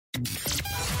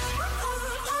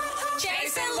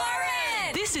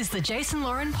This is the Jase and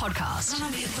Lauren podcast. Gonna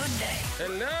be a good day.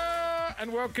 Hello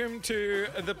and welcome to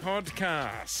the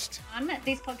podcast.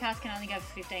 This podcast can only go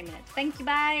for 15 minutes. Thank you,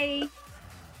 bye.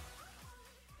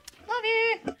 Love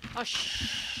you. Oh,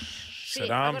 shit.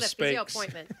 Saddam I've got a physio speaks.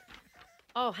 appointment.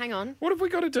 Oh, hang on. What have we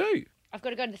got to do? I've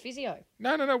got to go to the physio.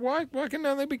 No. Why can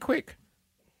they be quick?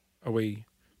 Are we?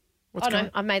 What's No,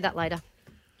 going? I made that later.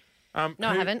 No,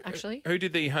 I haven't, actually. Who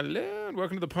did the hello and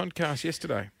welcome to the podcast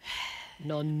yesterday?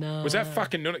 No. Was that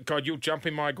fucking God? You'll jump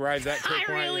in my grave that quick.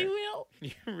 I won't really you? will.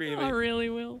 You really? I really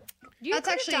will. You That's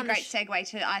could have actually a done great segue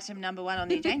to item number 1 on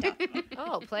the agenda. We've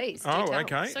Oh, please. do Oh, tell.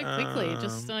 okay. So quickly, he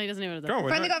doesn't even know. Go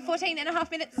on. only got 14 and a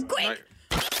half minutes. Quick!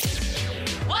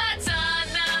 What's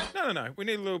on No. We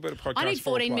need a little bit of podcast. I need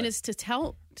 14 foreplay. minutes to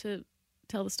tell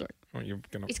the story. Oh, you're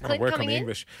going Is to Clint work on coming the in?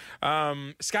 English.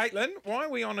 Scaitlin, why are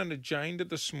we on an agenda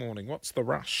this morning? What's the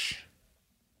rush?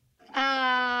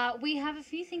 We have a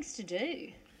few things to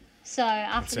do. So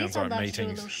after sounds this, I'd like love to do a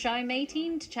meetings. little show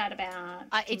meeting to chat about.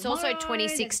 It's also tomorrow,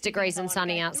 26 the degrees and things I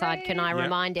sunny wanna go outside. Can I through.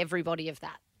 remind everybody of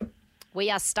that? We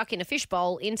are stuck in a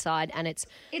fishbowl inside and it's...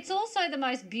 It's also the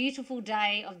most beautiful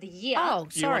day of the year. Oh, You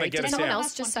wanna sorry. get Did us someone out?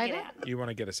 else just say Get that? out. You want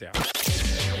to get us out?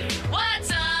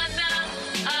 What's on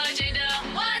the agenda?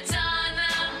 What's on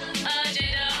the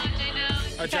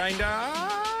agenda?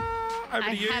 Agenda. Over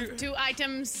I to you. have 2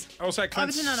 items. Also,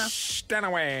 Clint to Nana.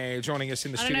 Stanaway joining us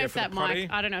in the I don't know studio if for the that potty.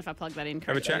 mic. I don't know if I plugged that in.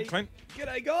 Have a correctly. chat, Clint.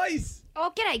 G'day, guys. Oh,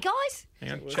 g'day, guys.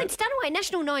 Hang on. Clint Stanaway,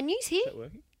 National 9 News here.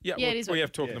 Yeah, Yeah, it is we working.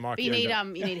 have to talk in the mic. But you yeah,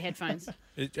 need headphones.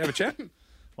 Have a chat.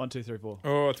 1, 2, 3, 4.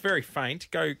 Oh, it's very faint.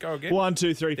 Go again. 1,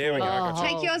 2, 3, 4. There we go. I got you.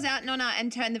 Take yours out, Nonna, and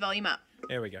turn the volume up.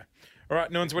 There we go. All right,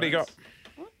 Nuns, what do you got?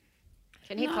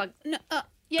 Can he plug... No,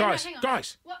 yeah, Guys, no, hang on.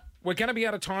 guys, What? we're going to be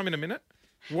out of time in a minute.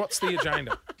 What's the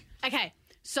agenda? Okay,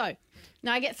 so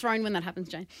now I get thrown when that happens,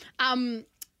 Jane.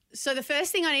 So the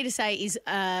first thing I need to say is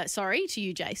sorry to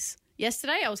you, Jase.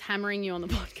 Yesterday I was hammering you on the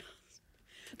podcast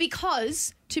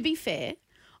because, to be fair,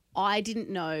 I didn't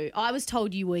know. I was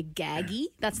told you were gaggy.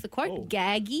 That's the quote,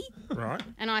 gaggy. Right.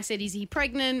 And I said, is he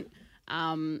pregnant?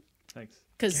 Thanks.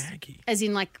 Because, Gaggy. as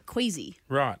in like queasy.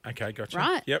 Right. Okay, gotcha.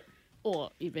 Right. Yep.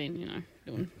 Or you've been,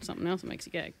 doing something else that makes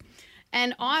you gag.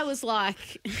 And I was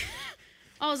like,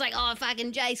 oh,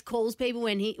 fucking Jase calls people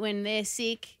when they're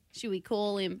sick. Should we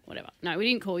call him? Whatever. No, we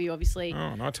didn't call you, obviously. Oh,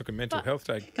 and I took a mental health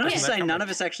day. Can I just say, none of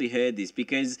us actually heard this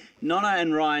because Nonna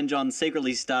and Ryan John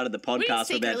secretly started the podcast for about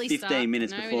secretly 15 start.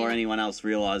 minutes No, we before didn't. anyone else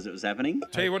realised it was happening.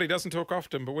 Tell you what, he doesn't talk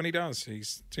often, but when he does,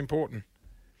 it's important.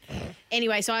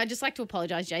 Anyway, so I'd just like to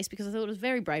apologise, Jase, because I thought it was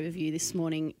very brave of you this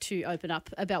morning to open up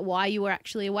about why you were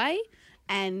actually away.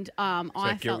 And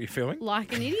I guilty felt feeling?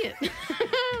 like an idiot.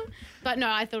 But no,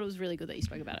 I thought it was really good that you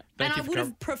spoke about it. Thank and you I for would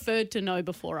have preferred to know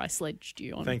before I sledged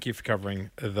you on. Thank you for covering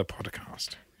the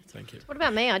podcast. Thank you. What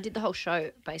about me? I did the whole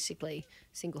show, basically,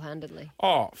 single-handedly.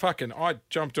 Oh, fucking, I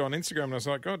jumped on Instagram and I was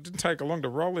like, God, it didn't take her long to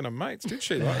roll in her mates, did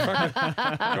she? Like, fucking,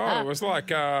 God, it was like,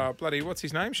 bloody, what's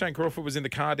his name? Shane Crawford was in the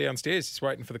car downstairs just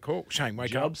waiting for the call. Shane,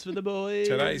 wake Jobs for the boys.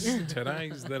 up. Today's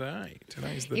the day.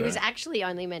 Today's the He day. was actually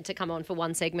only meant to come on for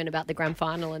one segment about the grand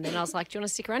final, and then I was like, do you want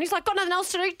to stick around? He's like, got nothing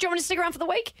else to do. Do you want me to stick around for the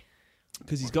week?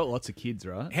 Because he's got lots of kids,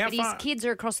 right? How But his kids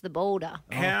are across the border.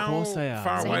 How of course they are.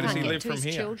 far So away he does can't he get live to from his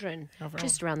here? children. How far?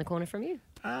 Just around the corner from you.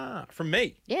 Ah, from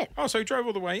me? Yeah. Oh, so he drove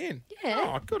all the way in? Yeah.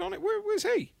 Oh, good on it. Where's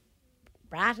he?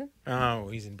 Brighton. Oh,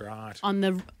 he's in Bright. On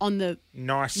the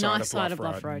Nice side of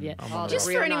Bluff Road. yeah. I'm on the Just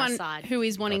road. real for nice anyone side. who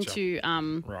is wanting Gotcha.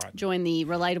 to Right. join the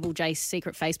Relatable Jase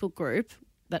secret Facebook group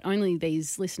that only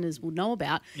these listeners will know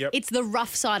about, Yep. it's the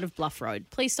rough side of Bluff Road.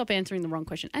 Please stop answering the wrong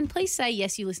question. And please say,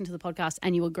 yes, you listen to the podcast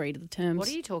and you agree to the terms. What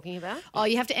are you talking about? Oh,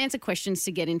 you have to answer questions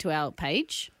to get into our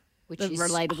page. Which The is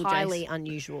Relatable highly Jase.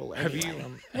 unusual. Have anyway.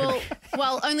 you?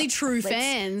 Well, only true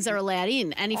fans are allowed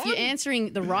in. And if you're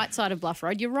answering the right side of Bluff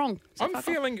Road, you're wrong. So I'm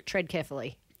feeling. Tread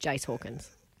carefully, Jace Hawkins.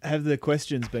 Have the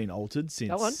questions been altered since?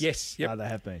 Go on. Yes. Yep. Oh, they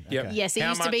have been. Yep. Okay. Yes, it How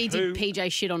used to be, much- did who- PJ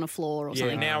shit on a floor or Yeah,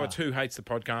 something? now it's who hates the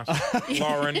podcast,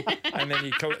 Lauren, and then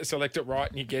you select it right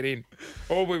and you get in.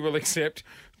 Or we will accept.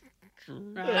 Why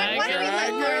don't we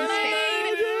let Lauren speak?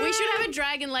 We should have a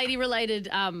Dragon Lady related.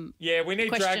 Yeah, we need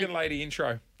Question. Dragon Lady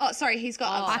intro. Oh, sorry, he's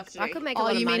got other stuff to do. I could make a Oh,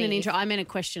 lot you of mean money. an intro? I meant a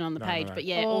question on the page, no. but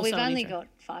yeah. Well, also we've an only intro. got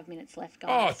 5 minutes left, Oh,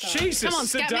 guys. so- Jesus, Come on,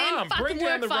 Scatman, Saddam, bring fucking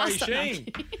down the work faster. No, I'm regime.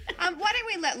 Why don't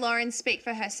we let Lauren speak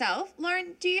for herself?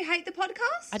 Lauren, do you hate the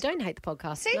podcast? I don't hate the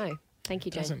podcast. See? No. Thank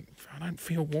you, Jane. I don't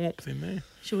feel warmth in there.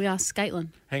 Should we ask Caitlin?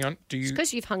 Hang on, do you?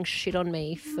 Because you've hung shit on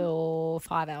me for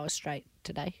 5 hours straight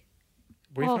today.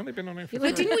 We've only been on air for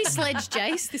But didn't we sledge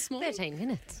Jace this morning? 13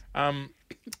 minutes.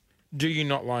 Do you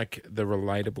not like the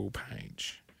relatable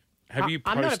page? Have you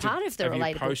posted? I'm not a part of the have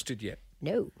relatable. you posted yet?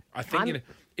 No. I think I'm- you know,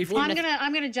 If you,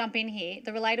 I'm gonna jump in here.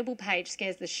 The relatable page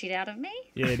scares the shit out of me.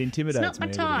 Yeah, it intimidates It's not my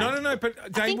me. type. no, but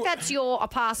I think that's a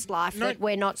past life that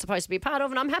we're not supposed to be a part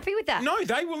of, and I'm happy with that. No,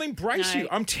 they will embrace No. you.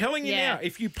 I'm telling you Yeah. now.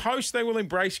 If you post, they will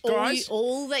embrace guys.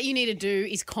 All that you need to do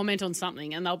is comment on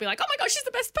something, and they'll be like, "Oh my gosh, she's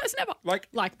the best person ever!"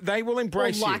 Like they will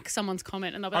embrace or you. like someone's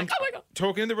comment, and they'll be I'm like, "Oh my god."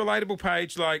 talking to the relatable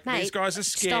page. Like Mate, these guys are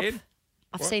scared. Stop.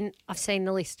 I've seen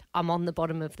the list. I'm on the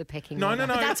bottom of the pecking No, order.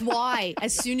 no, no. That's why.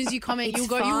 As soon as you comment, It's you'll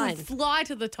go. fine. You'll fly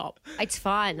to the top. It's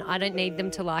fine. I don't need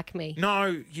them to like me.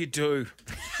 No, you do.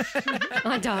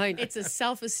 I don't. It's a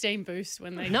self-esteem boost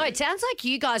when they. No, it sounds like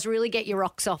you guys really get your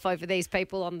rocks off over these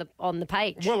people on the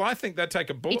page. Well, I think they'd take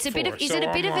a bullet It's a for bit of. us, Is so it a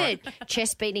I'm bit of like, a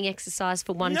chest beating exercise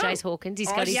for one No. Jase Hawkins? He's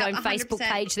got his Yeah, own Facebook 100%.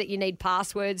 page that you need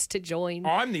passwords to join.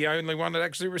 I'm the only one that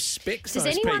actually respects Does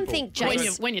those anyone people. think when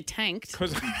Jase? you're tanked.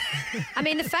 Because I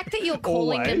mean, the fact that you're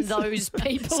calling them Always. those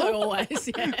people. So always,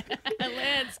 yeah.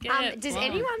 Let's get Does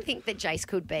flying. anyone think that Jase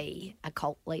could be a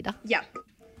cult leader? Yeah.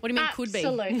 What do you mean could be?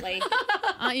 Absolutely.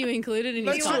 Aren't you included in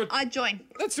Let's his do You it. want, I'd join.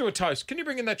 let's do a toast. Can you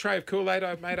bring in that tray of Kool-Aid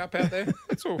I made up out there?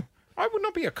 That's all. I would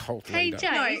not be a cult Hey, leader.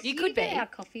 Jase, No, you could get be. our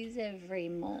coffees every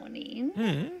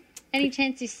morning. Any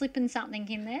chance you're slipping something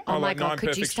in there? Oh, my like God, Nine could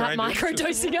you Perfect start Strangers.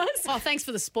 microdosing us? Oh, thanks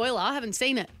for the spoiler. I haven't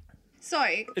seen it. So,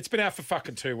 It's been out for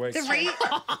fucking 2 weeks. the When's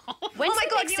oh my the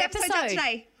God, next new episode out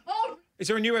today. Is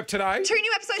there a new ep today? 2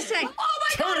 new episodes today. Oh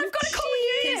my God, I've got to call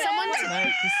you. Can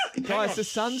someone? Guys, the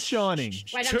sun's shining.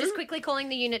 Wait, Two? I'm just quickly calling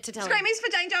the unit to tell him. Screamers for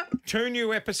danger. 2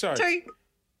 new episodes. 2.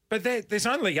 But there's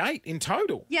only 8 in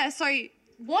total. Yeah, so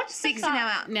Watch 6 the are now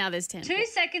fuck. out. Now there's 10. 2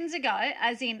 seconds ago,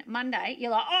 as in Monday,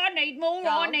 you're like, oh, I need more,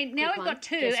 Girl, I need. Now quick we've one. got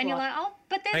 2, Guess and you're what? like, oh,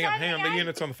 but there's Hang on, only the 8.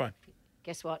 unit's on the phone.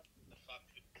 Guess what?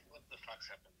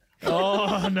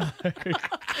 Oh, no.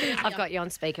 I've got you on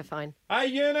speakerphone. Hey,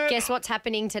 unit! Guess what's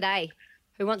happening today?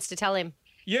 Who wants to tell him?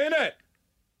 Unit!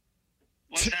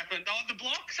 What's happened? Oh, the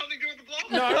block? Something to do with the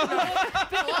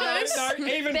block? No,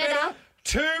 even better.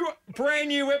 2 brand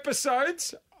new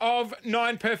episodes of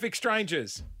 9 Perfect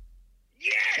Strangers.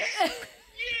 Yes!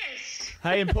 Yes!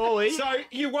 Hey, and Paulie. So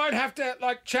you won't have to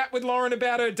chat with Lauren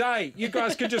about her day. You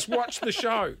guys can just watch the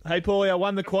show. Hey, Paulie, I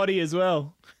won the quaddie as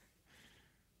well.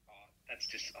 That's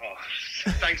just,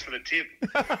 thanks for the tip.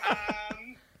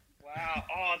 Wow.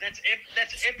 Oh, that's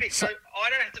epic. So I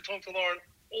don't have to talk to Lauren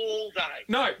all day.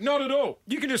 No, not at all.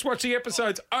 You can just watch the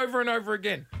episodes over and over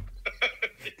again.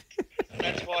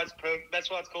 That's why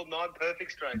it's called 9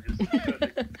 Perfect Strangers.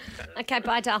 Perfect. Okay,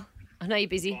 bye, Dal. I know you're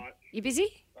busy. Bye. You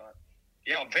busy?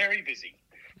 Yeah, I'm very busy.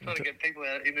 Trying to get people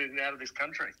in and out of this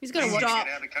country. He's got to watch. Stop.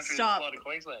 Get out of the country Stop. and fly to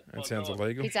Queensland. That sounds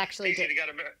illegal. He's actually Easy to go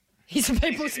to America. he's a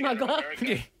people smuggler.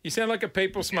 You sound like a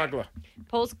people smuggler.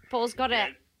 Paul's got a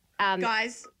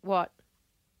Guys, what?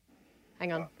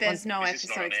 Hang on. there's no This is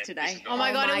not episodes an ep. today. This is not Oh my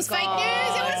Oh god, my it was fake God.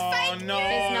 news. It was fake Oh, no.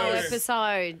 There's no news.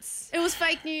 episodes. It was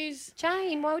fake news.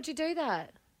 Jane, why would you do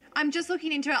that? I'm just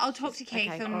looking into it. I'll talk to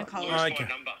Keith Okay. and Nicole. Where's Okay. my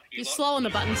number? You're slow on the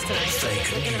buttons today. We're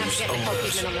going to have to get Nicole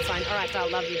Kidman on the phone. All right, Dal,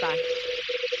 love you, bye.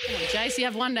 Jace, you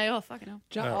have one day off. Fucking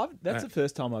hell. That's the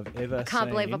first time I've ever can't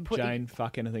believe I seen put you- Jane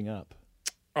fuck anything up.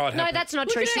 Oh, it No, happened. that's not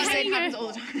true. at She her said hanging Happens all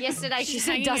the time. yesterday. She She's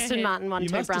said hanging her Dustin head. Martin won You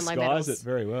 2 must Brownlow disguise medals. it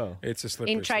very well. It's a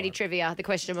slippery In tradie slope. trivia, the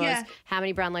question was Yeah. how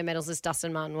many Brownlow medals has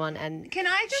Dustin Martin won? And Can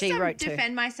I just she wrote 2.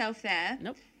 defend myself there?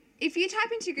 Nope. If you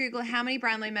type into Google how many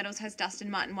Brownlow medals has Dustin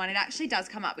Martin won, it actually does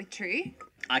come up with 2.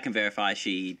 I can verify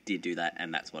she did do that,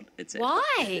 and that's what it said.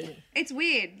 Why? It's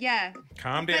weird, yeah.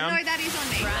 Calm But down. no, that is on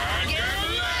me.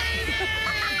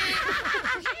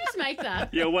 Did you just make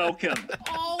that? You're welcome.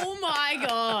 Oh my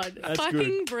god. That's Fucking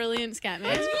good. brilliant,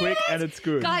 Scatman. It's quick and it's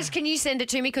good. Guys, can you send it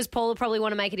to me? Because Paul will probably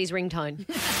want to make it his ringtone.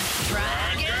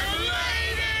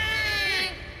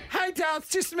 Hey, Dal, it's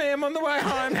just me. I'm on the way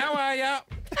home. How are you?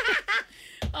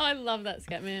 I love that,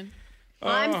 Scatman.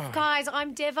 Guys,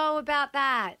 I'm Devo about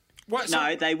that. What?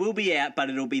 No, they will be out, but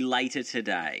it'll be later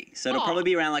today. So it'll probably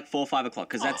be around 4 or 5 o'clock,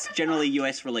 because that's generally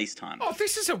US release time. Oh,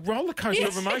 this is a roller coaster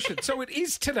of emotion. So it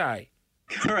is today.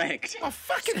 Correct. Oh,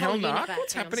 fucking hell, Unit Narc. back.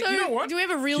 What's Hang on. happening? So, You know what? do we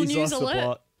have a real She's news lost the alert?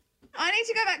 plot. I need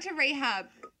to go back to rehab.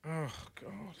 Oh,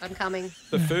 God. I'm coming.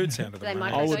 The food sounded They amazing.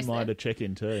 might- I wouldn't There. mind a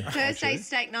check-in too. Thursday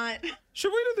steak night.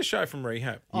 Should we do the show from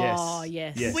rehab? Yes. Oh,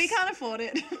 yes. Yes. We can't afford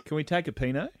it. Can we take a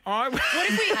Pinot? Hey,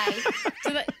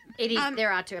 Do they, it is.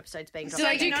 There are 2 episodes being do dropped.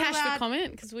 they do you're not cash allowed- for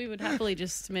comment? Because we would happily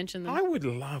just mention them. I would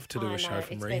love to do I a show know,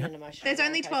 from it's been rehab. an emotional There's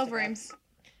only rollercoaster, 12 guys. rooms.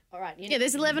 All right. Yeah,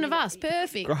 there's 11 of us.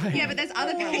 Perfect. Great. Yeah, but there's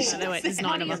other patients. No, wait, there's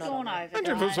 9 of Money's us. gone over.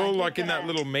 Imagine if it was all like in that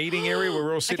little meeting area where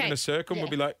we're all sitting in Okay. a circle and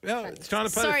we'll be like, oh, it's time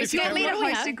to play Sorry, the 50 so Get me to What do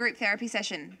we host a have? group therapy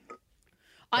session.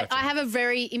 I have a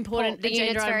very important Paul, the agenda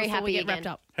unit's very before we happy get wrapped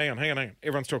again. up. Hang on.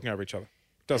 Everyone's talking over each other.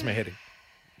 Does my head in.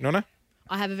 No?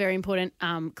 I have a very important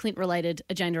Clint-related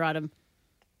agenda item.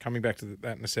 Coming back to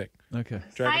that in a sec. Okay.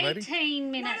 Dragon Lady?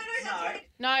 18 minutes.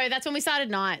 No, that's when we started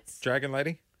nights. Dragon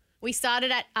Lady? We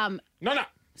started at No.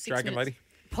 Dragon minutes.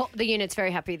 Lady? The unit's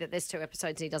very happy that there's 2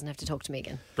 episodes and he doesn't have to talk to me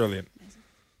again. Brilliant.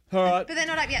 All right. But they're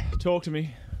not up yet. Talk to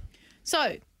me.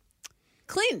 So,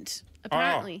 Clint,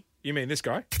 apparently. Oh, you mean this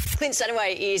guy? Clint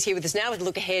Stanaway is here with us now with a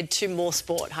look ahead to more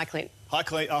sport. Hi, Clint. Hi,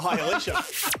 Clint. Oh, hi, Alicia.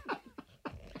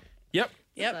 Yep.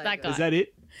 Yep, that guy. Is that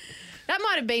it? That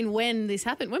might have been when this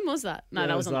happened. When was that? No, Yeah,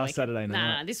 that it was was on the last weekend. Saturday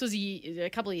night. Nah, this was a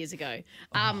couple of years ago.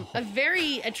 A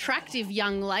very attractive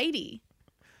young lady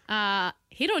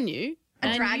hit on you.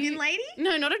 A dragon lady?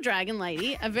 No, not a dragon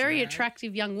lady. A very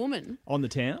attractive young woman On the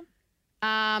town?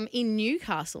 in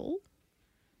Newcastle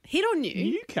hit on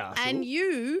you. Newcastle? And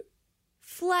you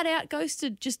flat out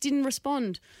ghosted, just didn't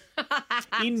respond.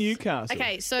 In Newcastle?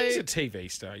 Okay, so He's a TV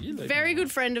star. You leave very him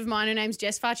good friend of mine. Her name's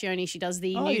Jess Farcioni. She does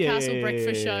the Oh, yeah, Newcastle yeah,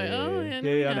 breakfast yeah, show. yeah, Oh, yeah.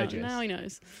 yeah, Yeah, I know now, Jess. now he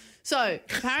knows. So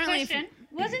apparently, Question.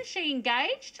 Wasn't she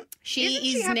engaged? she Isn't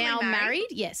she is happily now married? married.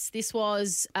 Yes, this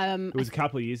was. It was a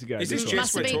couple of years ago. Is this This Jess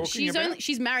Must have we're been. talking She's about? only.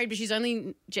 She's married, but she's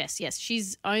only Jess. Yes,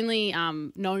 she's only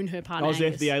known her partner. I was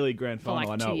there for Angus. the A-League Grand for like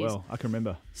Final. I 2 know it years. well. I can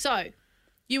remember. So,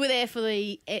 you were there for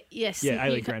the yes. Yeah,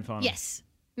 A-League you- Grand Final. Yes.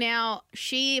 Now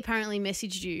she apparently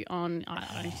messaged you on I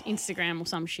don't know, Instagram or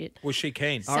some shit. Was she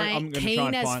keen? Saying I'm gonna try keen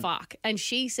and as find- fuck, and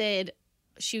she said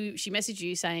she messaged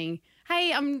you saying,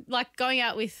 "Hey, I'm like going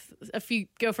out with a few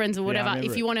girlfriends or I whatever.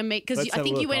 remember if you it. want to meet, because Let's I have a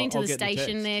think you look. went into I'll the get the station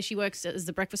text. there. She works as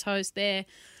the breakfast host there."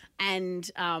 And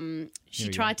she Here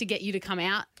we tried to get you to come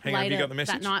out Hang on, have you later got the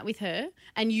message? that night with her,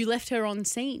 and you left her on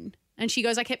scene. And she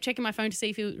goes, "I kept checking my phone to see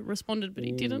if he responded, but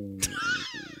he didn't."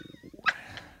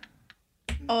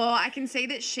 Or I can see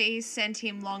that she's sent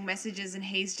him long messages and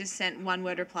he's just sent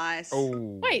one-word replies.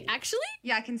 Oh. Wait, actually?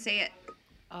 Yeah, I can see it.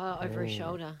 Oh, over his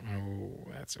shoulder. Oh,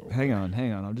 that's all. Hang on.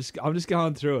 I'm just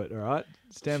going through it, all right?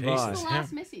 Stand by. Jesus.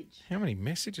 Last message. How many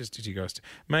messages did you guys...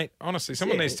 Mate, honestly,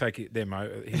 someone needs to take his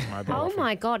mobile Oh off him.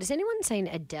 my God. Has anyone seen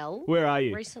Adele Where are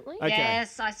you? recently? Okay.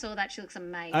 Yes, I saw that. She looks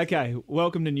amazing. Okay,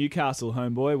 welcome to Newcastle,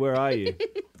 homeboy. Where are you?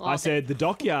 I said the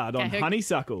dockyard on Okay, her-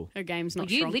 Honeysuckle. Her game's not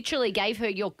You strong. literally gave her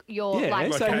your Yeah,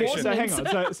 like so, location. so hang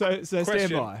on. So stand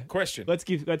Question. by. Question. Let's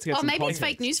get Oh, some maybe it's context.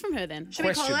 fake news from her then. Should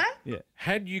we call Question. her? Yeah.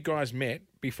 Had you guys met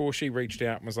before she reached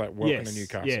out and was like, welcome Yes. to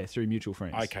Newcastle? Yeah, through mutual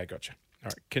friends. Okay, gotcha. All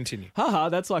right, continue. Haha,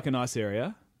 that's like a nice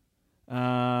area.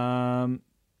 That's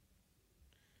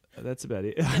about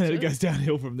it. It goes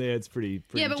downhill from there. It's pretty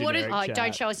Yeah, but what if- generic Oh, chat.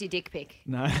 don't show us your dick pic.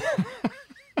 No.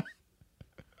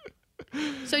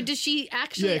 So does she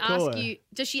actually Yeah, call ask her. you?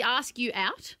 Does she ask you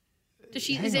out? Does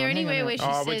she? Hang Is there on, hang anywhere on. where she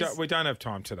Oh, says? we don't have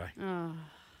time today.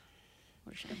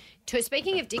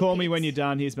 Speaking of dick Call me pics, when you're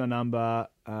done. Here's my number.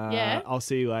 Yeah. I'll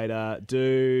see you later.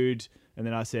 Dude. And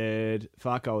then I said,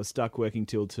 fuck, I was stuck working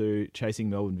till 2, chasing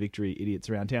Melbourne victory, idiots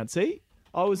around town. See?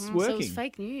 I was So working. it was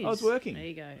fake news. I was working. There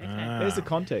you go. Okay. There's the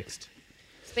context.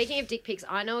 Speaking of dick pics,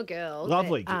 I know a girl.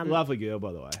 Lovely, that, lovely girl,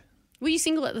 by the way. Were you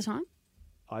single at the time?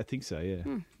 I think so, yeah.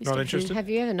 Not interested? Have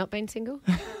you ever not been single?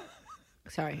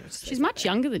 Sorry. I was just- She's much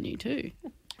younger than you too.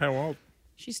 How old?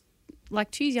 She's like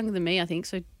 2 years younger than me, I think.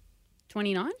 So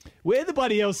 29. Where the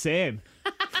bloody hell Sam?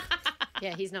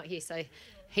 Yeah, he's not here, so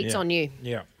heat's Yeah. on you.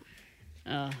 Yeah.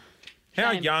 How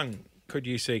shame. young could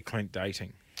you see Clint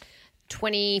dating?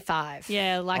 25.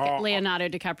 Yeah, like Oh, Leonardo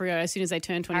DiCaprio. As soon as they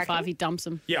turn 25, reckon? he dumps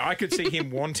them. Yeah, I could see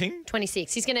him wanting.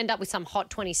 26. He's going to end up with some hot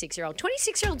 26-year-old.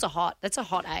 26-year-olds are hot. That's a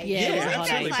hot age. Yeah, Yeah, it was a hot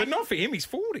absolutely. age. But not for him. He's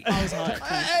 40. I was hot.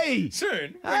 Hey!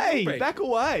 Soon. we Hey, will be. back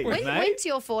away, mate. When's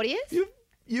your 40th?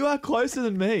 You are closer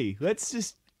than me. Let's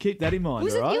just keep that in mind,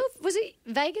 Was all right? was it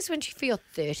Vegas when for your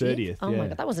 30th? 30th, Oh yeah. my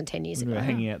God, that wasn't 10 years We ago. were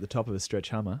hanging out the top of a stretch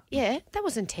Hummer. Yeah, that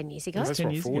wasn't 10 years ago. That's 10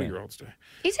 what years ago. 40-year-olds do.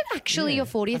 Is it actually your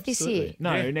 40th this year? Absolutely.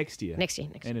 No, Yeah. next year. Next year.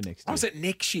 End of next Oh, year. is it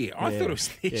next year? I thought it was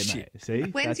this yeah, year. mate. See?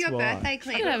 When's That's your why. birthday, You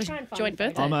Clint? could have Try a and find joint the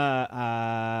photo. birthday.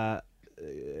 I'm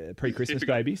a pre-Christmas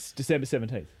babies, December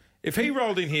 17th. If he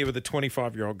rolled in here with a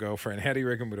 25-year-old girlfriend, how do you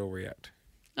reckon we'd all react?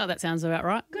 Oh, that sounds about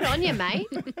right. Good on you, mate.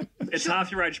 It's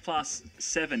half your age plus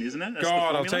 7, isn't it? That's the God, I'll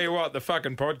formula? tell you what, the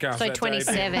fucking podcast. So that day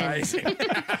 27. is amazing.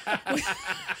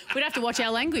 We'd have to watch our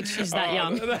language. She's that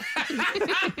young.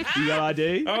 You got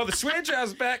ID? Oh, the swear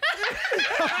jar's back.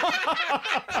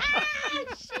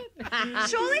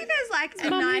 Surely there's like a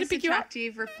Mum, I'm gonna nice, pick you up.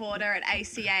 attractive reporter at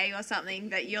ACA or something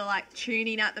that you're like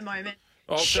tuning at the moment.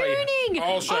 I'll show you. Tuning.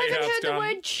 I'll show I you how haven't it's heard the done.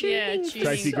 word tuning Yeah, for tuning.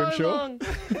 Tracy so Grimshaw? long.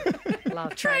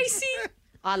 Love Tracy.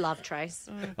 I love Trace.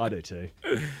 I do too.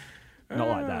 Not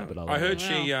like that, but I like I heard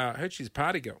it. heard she's a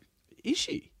party girl. Is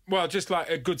she? Well, just like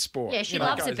a good sport. Yeah, she You know,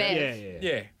 loves a goes bev. out. Yeah, yeah.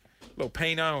 Yeah. Little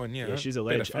Pinot and, you know. Yeah, she's a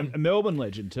bit of legend. fun. A Melbourne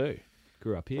legend too.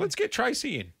 Grew up here. Let's get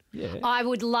Tracy in. Yeah. I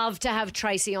would love to have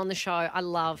Tracy on the show. I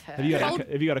love her. Have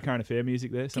you got a current affair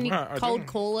music there? Can you somewhere? cold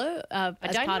call her as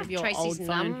don't part have of your Tracy's old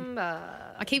phone?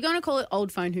 number. I keep going to call it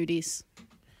old phone who dis.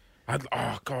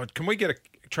 Oh, God. Can we get a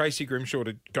Tracy Grimshaw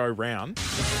to go round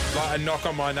and knock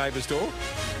on my neighbour's door?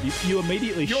 You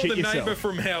immediately You're shit the yourself. neighbour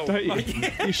from hell. Don't you?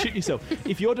 Like, You shit yourself.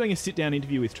 If you're doing a sit-down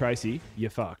interview with Tracy, you're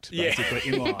fucked, Yeah.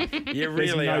 basically, in life. You There's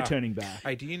really no are. turning back.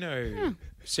 Hey, do you know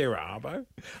Sarah Arbo?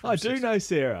 I do know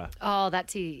Sarah. Oh,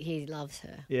 that's he loves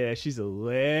her. Yeah, she's a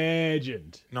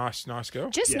legend. Nice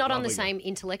girl. Just Yeah, not on the lovely same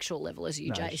intellectual level as you,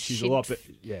 No, Jase. she's a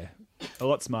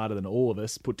lot smarter than all of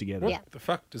us put together. What the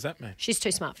fuck does that mean? She's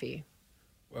too smart for you.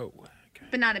 Whoa.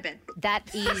 Banana bed. That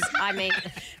is, I mean,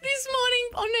 This morning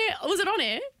on air, was it on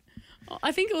air?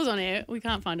 I think it was on air. We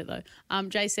can't find it though.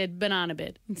 Jay said banana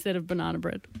bed instead of banana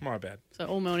bread. My bad. So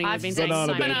all morning I've we've been said saying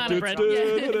banana banana bed. bread.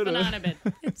 Yeah, banana bed.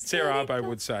 Sarah Arbo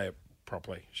would say it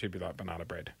properly. She'd be like banana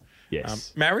bread.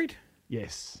 Yes. Married?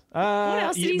 Yes.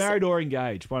 else did he married or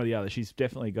engaged, one or the other. She's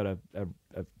definitely got a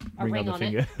ring on the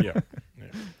finger. Yeah.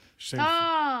 Seems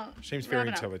Oh, very rub it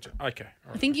up. intelligent. Okay. All I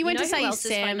right. think you went know to say who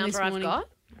else's Sam phone this number I've morning. got?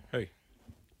 Who?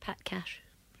 Pat Cash,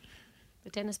 the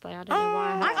tennis player. I don't know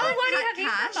why. I have why do you Pat have his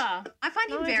Cash. number? I find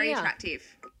him No very idea.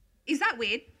 attractive. Is that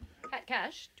weird? Pat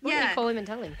Cash. Why don't Yeah. you call him and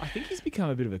tell him? I think he's become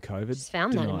a bit of a COVID Just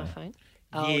found that in my denier. phone.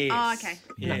 Yes. Oh, okay.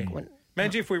 Yeah.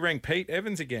 Imagine if we rang Pete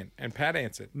Evans again and Pat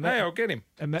answered. Hey, I'll get him.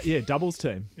 And doubles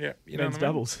team. Yeah, you know Men's what I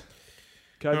mean? doubles.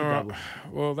 COVID All right. double.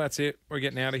 Well, that's it. We're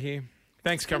getting out of here.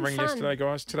 Thanks for covering fun. yesterday,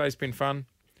 guys. Today's been fun.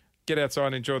 Get outside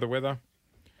and enjoy the weather.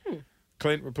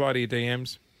 Clint, reply to your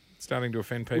DMs. It's starting to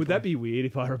offend people. Would that be weird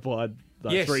if I replied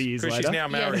yes, 3 years later? because she's now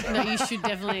married. Yeah, no, you should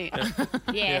definitely.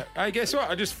 Yeah. Hey, guess what?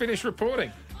 I just finished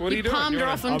reporting. What are you doing? Palmed her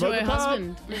wanna- off onto I'm at her the pub.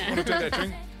 husband. wanna do that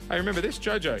thing? Hey, remember this?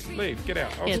 Jojo, leave. Get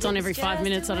out. Yeah, it's on every 5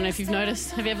 minutes. I don't know if you've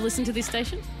noticed. Have you ever listened to this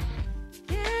station?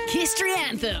 History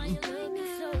Anthem.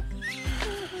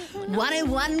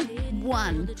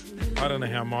 1011. I don't know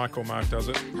how Mike or Mark does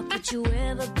it. Could you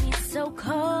ever be so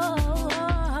cold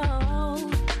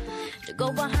to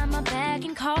go behind my back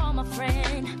and call my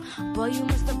friend? Boy, you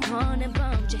must have gone and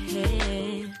bumped your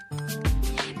head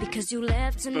because you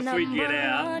left a Before we number get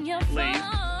out, on your Lee,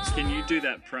 phone. can you do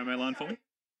that promo line for me?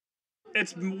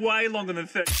 It's way longer than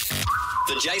 30.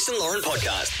 The Jason Lauren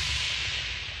Podcast.